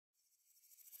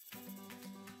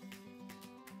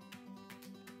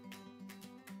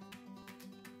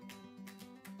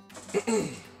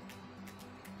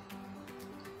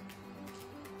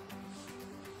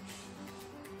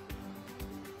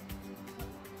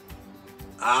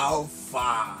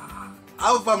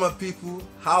Alpha my people,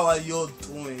 how are you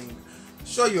doing?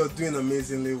 Sure you're doing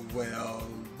amazingly well.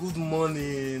 Good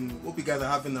morning, hope you guys are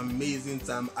having an amazing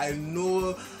time. I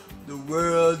know the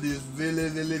world is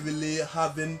really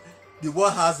having, the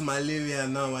world has malaria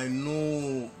now, I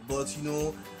know, but you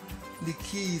know, the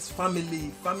key is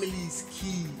family. Family is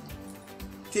key.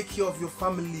 Take care of your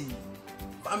family.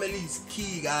 Family is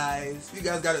key, guys. You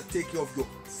guys gotta take care of your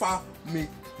family.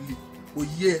 Oh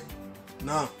yeah.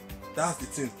 Now, that's the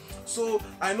thing. So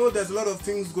I know there's a lot of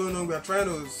things going on. We are trying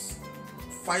to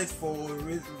fight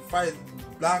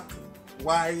black,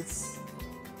 whites.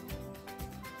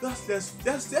 Let's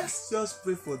just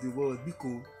pray for the world. Be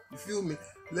cool. You feel me?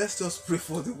 Let's just pray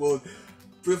for the world.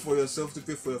 Pray for yourself, to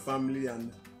pray for your family,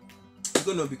 and it's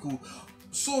gonna be cool.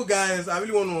 So guys, I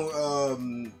really want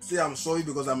to say I'm sorry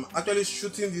because I'm actually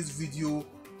shooting this video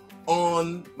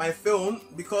on my phone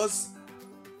because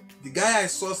the guy I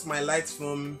sourced my lights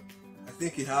from, I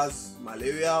think he has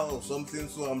malaria or something,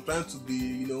 so I'm trying to be,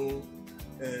 you know,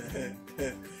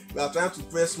 we are trying to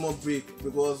press more break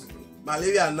because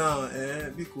malaria now,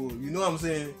 because you know what I'm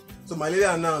saying. So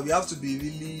malaria now, we have to be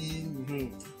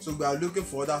really, so we are looking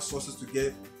for other sources to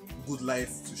get good light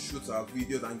to shoot our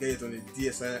videos and get it on a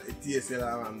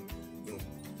DSLR, and you know.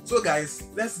 So guys,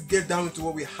 let's get down to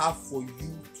what we have for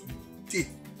you today.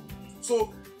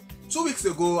 So 2 weeks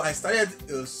ago, I started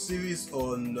a series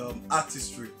on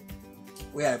artistry,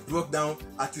 where I broke down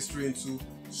artistry into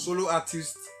solo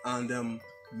artists and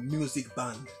music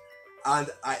band, and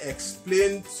I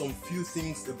explained some few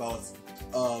things about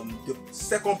the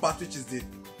second part, which is the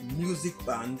music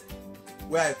band,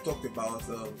 where I talked about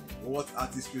what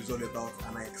artistry is all about,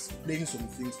 and I explained some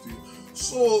things to you.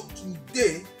 So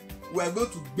today we are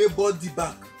going to be body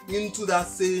back into that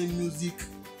same music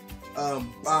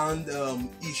band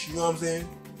ish, you know what I'm saying?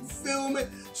 Feel me?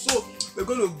 So we're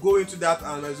going to go into that,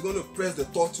 and I'm going to press the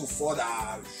throttle further.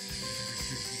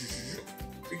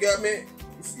 You get me?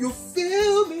 You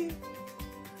feel me?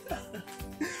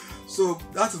 So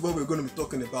that is what we're going to be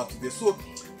talking about today. So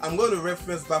I'm going to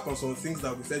reference back on some things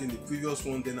that we said in the previous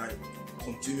one, then I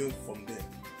continue from there.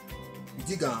 You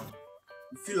dig am?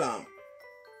 You feel am?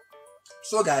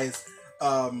 So guys,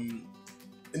 in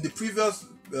the previous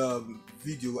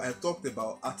video I talked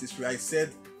about artistry. I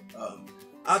said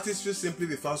artistry simply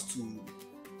refers to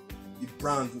the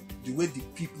brand, the way the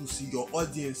people see your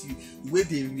audience, the way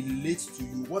they relate to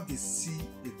you, what they see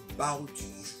about you.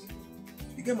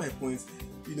 You get my point?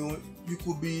 You know, you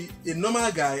could be a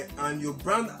normal guy and your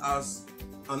brand as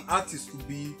an artist could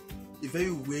be a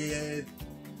very weird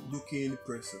looking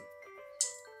person.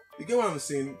 You get what I'm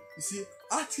saying? You see,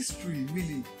 artistry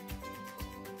really,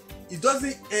 it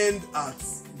doesn't end at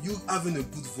you having a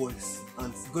good voice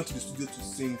and going to the studio to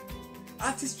sing.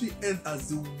 Artistry ends as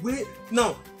the way,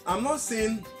 now I'm not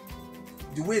saying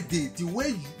the way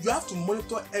you have to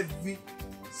monitor every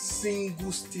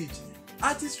single stage.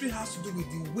 Artistry has to do with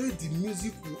the way the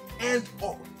music will end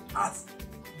up at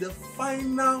the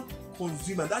final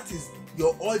consumer, that is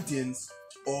your audience,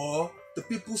 or the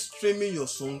people streaming your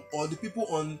song, or the people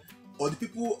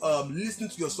listening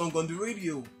to your song on the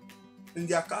radio, in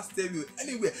their car stereo,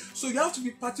 anywhere. So you have to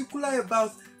be particular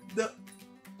about the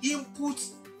input,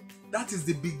 that is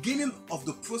the beginning of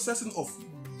the processing of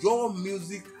your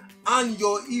music and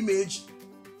your image,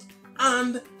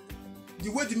 and the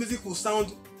way the music will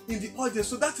sound in the audience.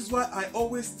 So that is why I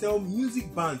always tell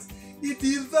music bands, it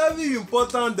is very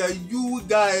important that you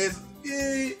guys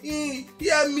hear me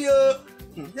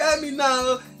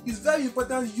now. It's very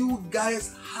important you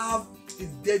guys have a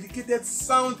dedicated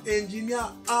sound engineer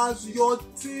as your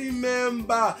team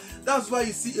member. That's why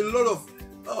you see a lot of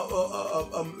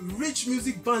rich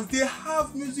music bands, they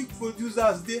have music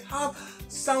producers, they have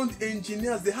sound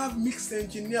engineers, they have mix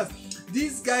engineers.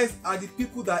 These guys are the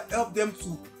people that help them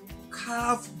to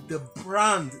carve the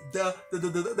brand, they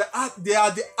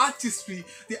are the artistry.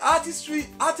 The artistry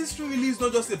really is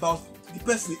not just about the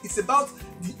person, it's about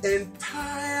the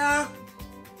entire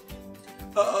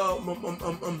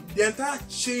the entire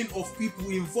chain of people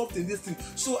involved in this thing.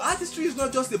 So artistry is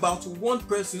not just about one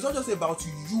person, it's not just about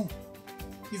you,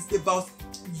 it's about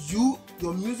you,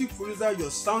 your music producer,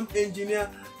 your sound engineer,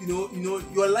 you know,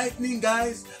 your lighting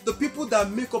guys, the people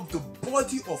that make up the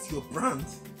body of your brand,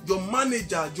 your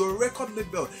manager, your record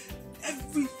label,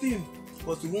 everything.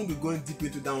 But we won't be going deep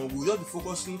into that one. We'll just be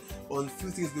focusing on a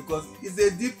few things because it's a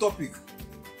deep topic.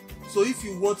 So if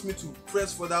you want me to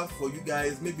press further for you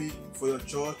guys, maybe for your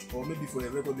church or maybe for your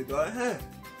record label,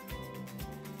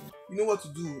 you know what to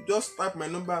do. Just type my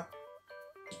number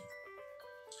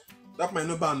That might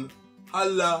not ban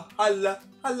holla, holla,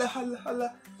 holla, holla,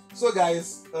 holla. So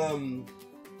guys,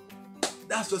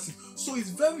 that's just it. So it's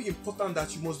very important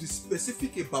that you must be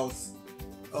specific about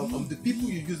the people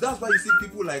you use. That's why you see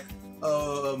people like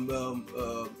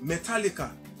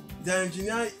Metallica. Their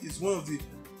engineer is one of the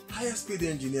highest paid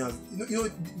engineers. You know,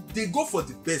 they go for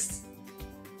the best.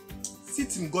 See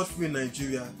Tim Godfrey in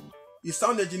Nigeria, his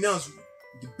sound engineer is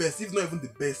the best, if not even the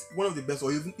best, one of the best,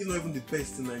 or even if not even the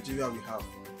best in Nigeria we have.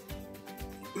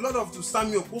 A lot of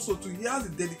Samuel also too, he has a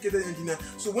dedicated engineer.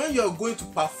 So when you are going to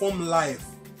perform live,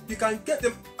 you can get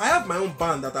them. I have my own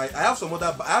band that I have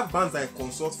bands that I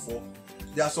consult for.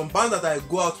 There are some bands that I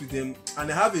go out with them, and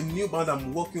I have a new band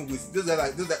I'm working with. Those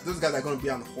guys are going to be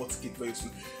on hot cake very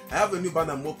soon. I have a new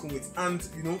band I'm working with, and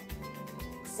you know,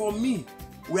 for me,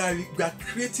 we are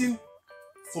creating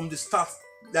from the start.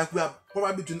 Like we are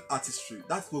probably doing artistry.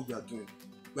 That's what we are doing.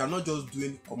 We are not just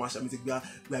doing commercial music. We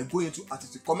are going into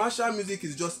artistry. Commercial music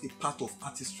is just a part of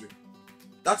artistry.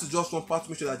 That is just one part to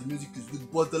make sure that the music is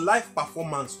good. But the live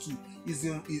performance too is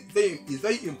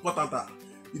very important. That,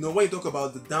 you know, when you talk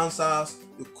about the dancers,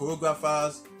 the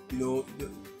choreographers, you know,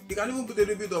 you can even put a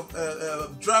little bit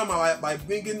of drama by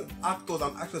bringing actors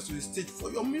and actresses to the stage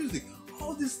for your music.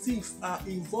 All these things are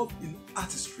involved in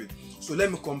artistry. So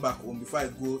let me come back home before I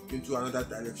go into another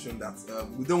direction that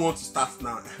we don't want to start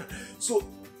now. So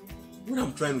what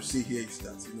I'm trying to say here is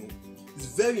that, you know, it's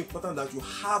very important that you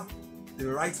have the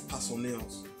right personnel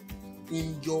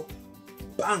in your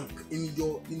bank, in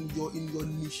your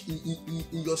niche, in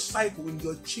your cycle, in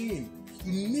your chain.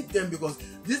 You need them because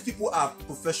these people are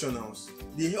professionals.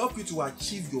 They help you to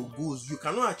achieve your goals. You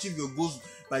cannot achieve your goals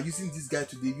by using this guy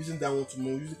today, using that one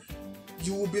tomorrow.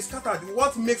 You will be scattered.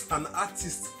 What makes an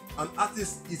artist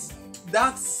is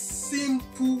that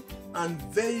simple and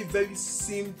very, very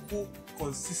simple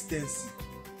consistency.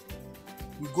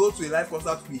 We go to a live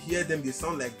concert, we hear them, they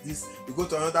sound like this. We go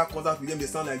to another concert with them, they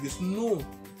sound like this. No,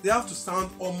 they have to sound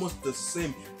almost the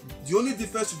same. The only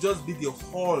difference should just be the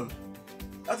hall.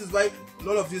 That is why a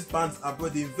lot of these bands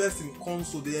abroad, they invest in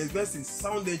console, they invest in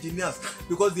sound engineers,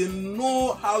 because they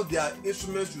know how their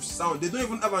instruments should sound. They don't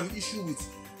even have an issue with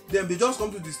them. They just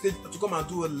come to the stage to come and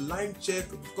do a line check,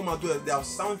 to come and do their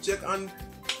sound check, and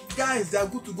guys, they are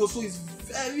good to go. So it's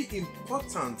very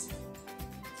important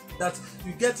that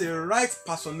you get the right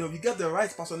personnel. You get the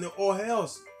right personnel, or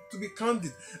else, to be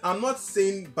candid, I'm not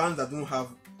saying bands that don't have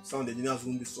sound engineers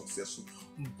won't be successful,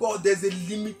 but there's a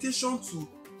limitation to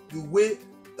the way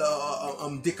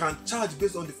they can charge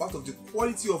based on the fact of the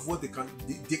quality of what they can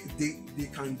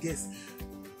get.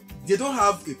 They don't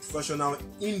have a professional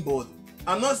inboard.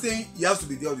 I'm not saying he has to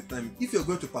be there all the time. If you're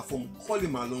going to perform, call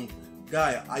him along.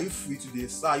 Guy, are you free today?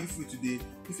 Sir, are you free today?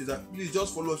 If he's like, please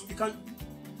just follow us. You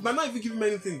might not even give him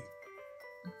anything.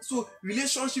 So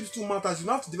relationships too matters. You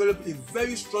have to develop a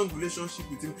very strong relationship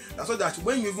with him. That's why that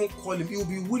when you even call him, he will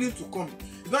be willing to come.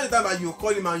 It's not the time that you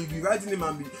call him and you'll be writing him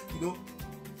and be, you know,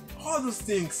 all those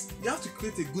things. You have to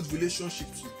create a good relationship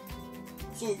too.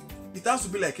 So it has to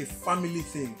be like a family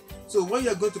thing. So when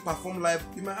you're going to perform live,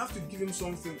 you might have to give him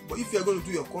something. But if you're going to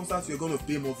do your concert, you're going to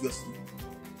pay him, obviously.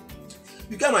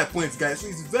 You get my point, guys. So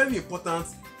it's very important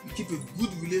you keep a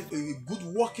good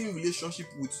working relationship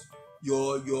with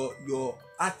your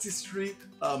artistry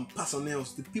personnel,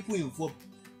 the people involved.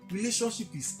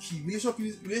 Relationship is key.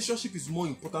 Relationship is more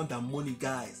important than money,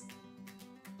 guys.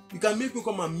 You can make me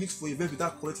come and mix for event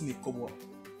without collecting a cover.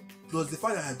 Plus the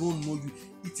fact that I don't know you,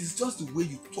 it is just the way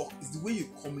you talk, it's the way you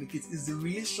communicate, it's the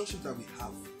relationship that we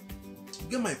have. You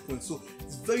get my point? So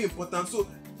it's very important. So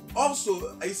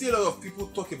also, I see a lot of people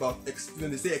talk about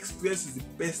experience. They say experience is the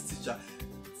best teacher.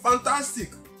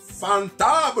 Fantastic,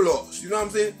 fantabulous. You know what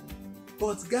I'm saying?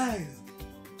 But guys,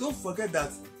 don't forget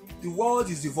that the world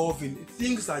is evolving.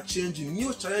 Things are changing.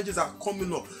 New challenges are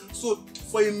coming up. So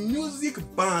for a music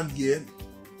band here,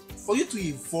 for you to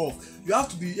evolve, you have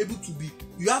to be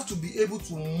able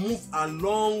to move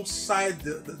alongside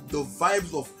the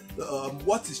vibes of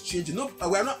what is changing.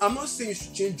 I'm not saying you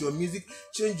should change your music,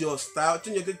 change your style,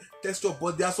 change your texture,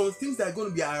 but there are some things that are going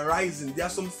to be arising. There are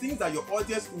some things that your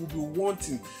audience will be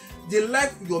wanting. They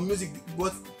like your music,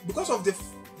 but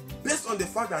based on the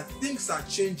fact that things are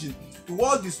changing, the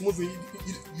world is moving,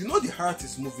 you know the heart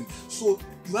is moving, so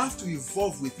you have to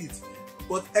evolve with it.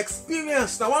 But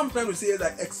experience, now what I'm trying to say is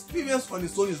that experience on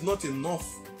its own is not enough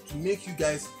to make you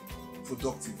guys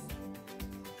productive.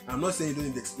 I'm not saying you don't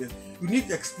need experience. You need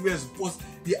experience, but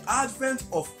the advent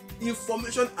of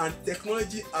information and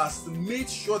technology has made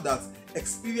sure that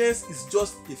experience is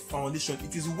just a foundation.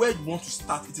 It is where you want to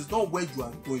start. It is not where you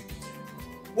are going.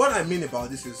 What I mean about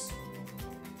this is,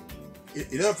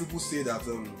 a lot of people say that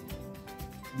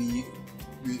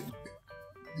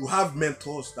you have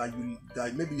mentors that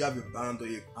maybe you have a band or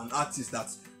an artist that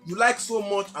you like so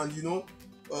much, and you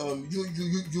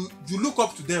look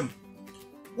up to them.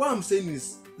 What I'm saying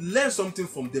is, learn something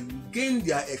from them, gain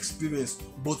their experience,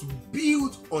 but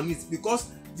build on it,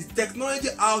 because the technology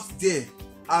out there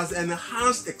has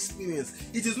enhanced experience.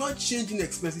 It is not changing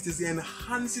experience, it is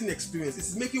enhancing experience. It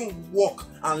is making work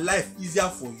and life easier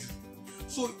for you.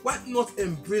 So why not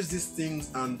embrace these things?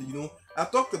 And I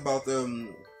talked about the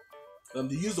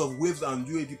use of waves and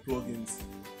UAD plugins.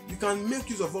 You can make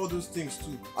use of all those things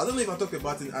too. I don't know if I talked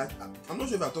about it. I'm not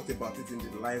sure if I talked about it in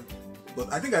the live,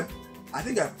 but I think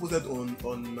I posted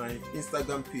on my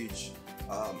Instagram page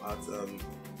at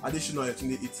additional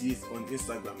 88 on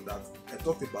Instagram that I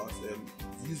talked about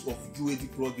the use of UAD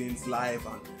plugins live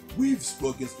and waves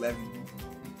plugins live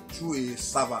through a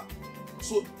server.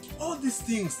 So all these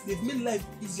things, they've made life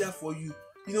easier for you,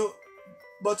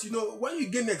 but when you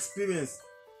gain experience,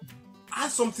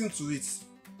 add something to it.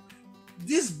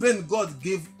 This brain God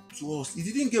gave to us, He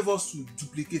didn't give us to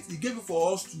duplicate, He gave it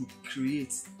for us to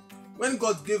create. When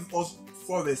God gave us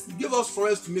forest, He gave us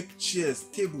forest to make chairs,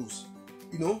 tables.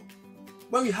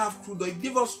 When we have crude oil, He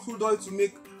gave us crude oil to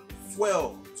make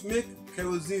fuel, to make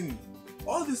kerosene.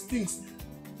 All these things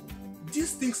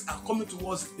are coming to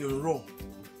us in raw.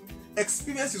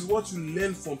 Experience is what you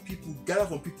learn from people, gather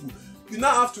from people. You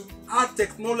now have to add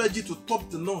technology to top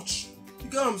the notch. You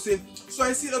get what I'm saying? So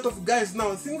I see a lot of guys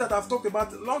now, things that I've talked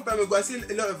about a long time ago. I see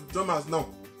a lot of drummers now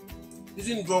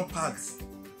using drum pads,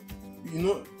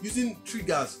 using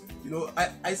triggers.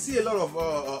 I see a lot of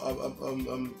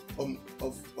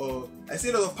I see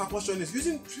a lot of percussionists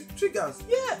using triggers.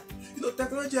 Yeah,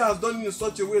 technology has done it in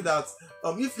such a way that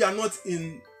if you are not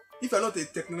a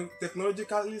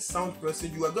technologically sound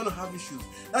person, you are going to have issues.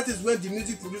 That is when the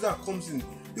music producer comes in.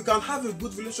 You can have a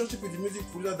good relationship with the music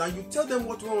producer, and you tell them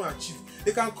what you want to achieve.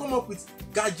 They can come up with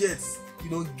gadgets,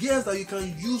 gears that you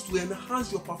can use to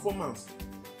enhance your performance.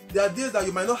 There are days that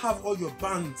you might not have all your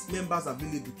band members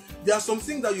available. There are some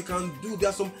things that you can do. There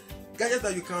are some gadgets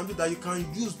that you can do that you can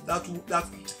use that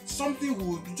something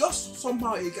will just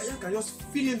somehow, a gadget can just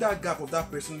fill in that gap of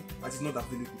that person that is not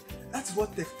available. That is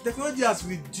what technology has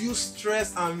reduced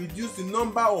stress and reduced the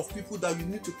number of people that you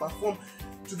need to perform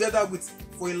together with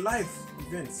for a live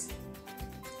event.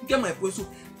 You get my point? So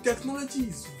technology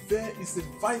is a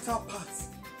vital part.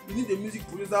 You need a music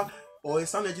producer or a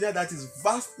sound engineer that is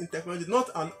vast in technology, not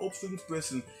an obsolete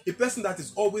person, a person that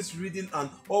is always reading and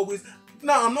always.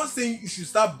 Now, I'm not saying you should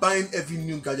start buying every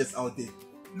new gadget out there.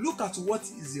 Look at what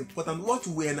is important, what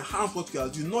will enhance what you are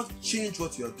doing, not change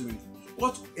what you are doing.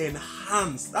 What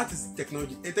enhance, that is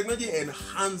technology. And technology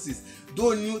enhances.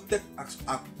 Though new techs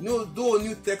are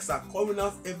coming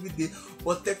out every day,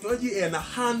 but technology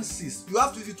enhances. You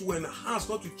have to use it to enhance,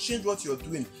 not to change what you're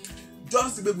doing.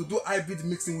 Just the way we do hybrid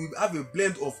mixing, we have a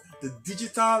blend of the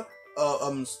digital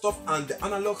stuff and the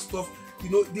analog stuff.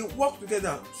 They work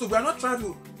together. So we are not trying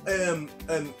to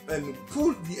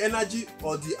pull the energy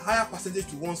or the higher percentage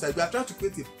to one side. We are trying to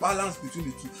create a balance between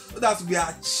the two, so that we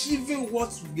are achieving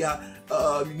what we are,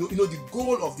 the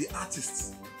goal of the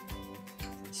artists.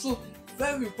 So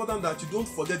very important that you don't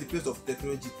forget the place of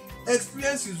technology.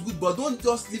 Experience is good, but don't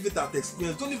just leave it at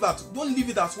experience. Don't leave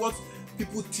it as what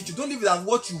people teach you. Don't leave it as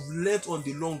what you've learned on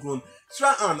the long run.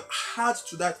 Try and add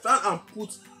to that. Try and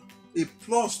put a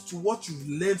plus to what you've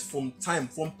learned from time,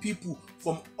 from people,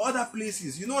 from other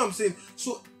places. You know what I'm saying?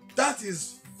 So that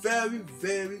is very,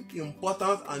 very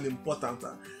important. And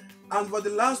for the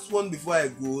last one before I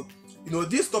go,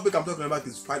 this topic I'm talking about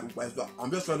is fight with bias, but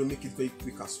I'm just trying to make it very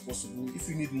quick as possible. If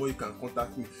you need more, you can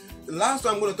contact me. The last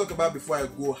one I'm going to talk about before I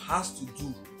go has to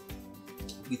do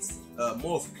with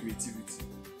more of creativity.